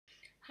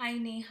Hi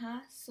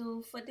Neha.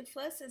 So for the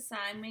first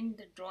assignment,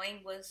 the drawing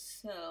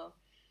was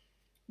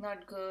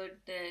not good.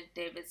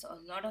 There was a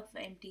lot of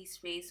empty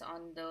space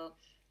on the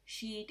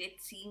sheet. It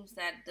seems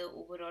that the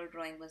overall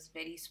drawing was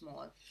very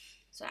small.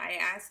 So I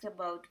asked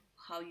about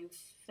how you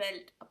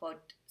felt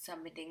about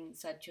submitting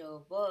such a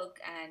work,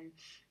 and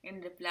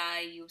in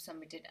reply, you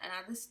submitted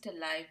another still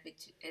life,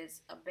 which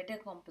is a better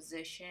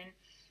composition.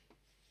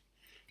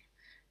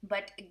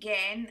 But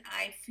again,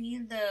 I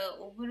feel the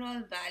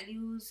overall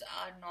values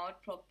are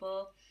not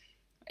proper.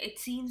 It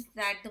seems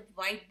that the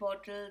white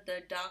bottle,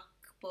 the dark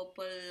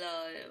purple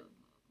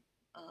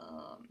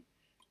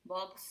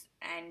box,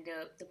 and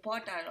the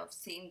pot are of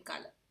same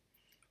color.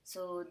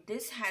 So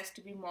this has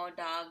to be more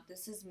dark.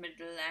 This is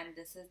middle, and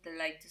this is the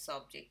lightest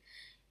object.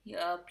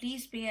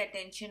 Please pay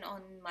attention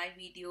on my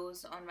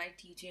videos, on my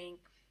teaching,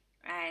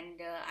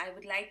 and I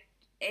would like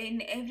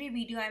in every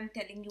video I'm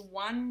telling you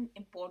one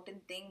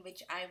important thing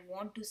which I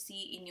want to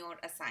see in your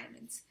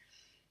assignments.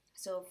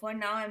 So for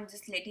now, I'm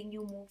just letting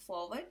you move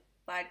forward.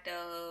 But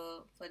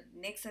for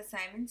next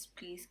assignments,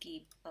 please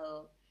keep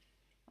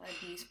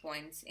these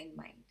points in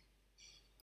mind.